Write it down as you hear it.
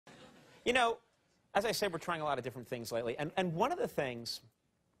You know, as I said, we're trying a lot of different things lately. And one of the things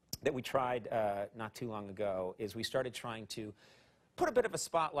that we tried not too long ago is we started trying to put a bit of a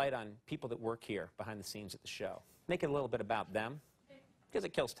spotlight on people that work here behind the scenes at the show. Make it a little bit about them, because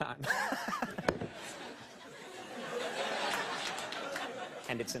it kills time.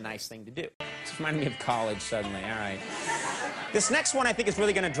 And it's a nice thing to do. It's reminding me of college suddenly. All right. This next one I think is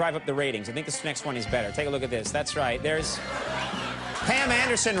really going to drive up the ratings. I think this next one is better. Take a look at this. That's right. There's Pam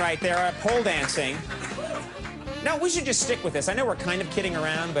Anderson right there, pole dancing. No, we should just stick with this. I know we're kind of kidding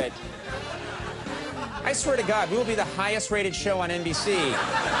around, but I swear to God, we will be the highest rated show on NBC.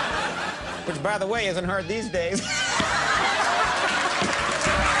 Which, by the way, isn't hard these days.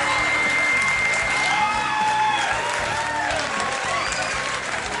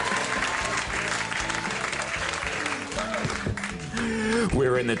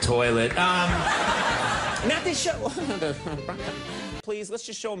 We're in the toilet. Not this show. Please, let's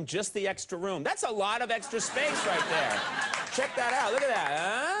just show them just the extra room. That's a lot of extra space right there. Check that out. Look at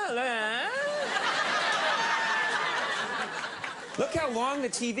that. Look how long the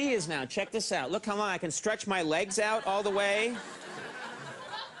TV is now. Check this out. Look how long I can stretch my legs out all the way.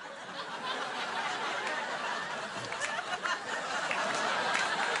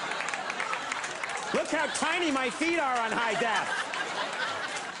 Look how tiny my feet are on high def.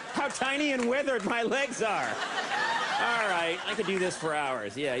 How tiny and withered my legs are. All right, I could do this for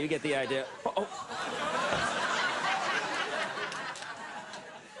hours. Yeah, you get the idea. Oh.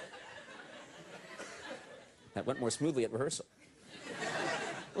 That went more smoothly at rehearsal.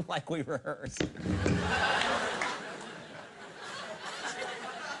 Like we rehearsed.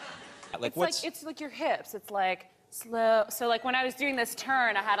 It's like your hips. It's like slow. So like when I was doing this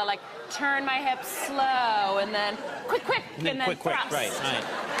turn, I had to like turn my hips slow and then quick, and then quick, thrust. Right.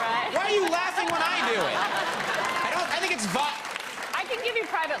 Right. Why are you laughing when I do it? I think it's I can give you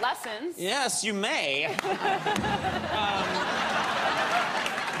private lessons. Yes, you may.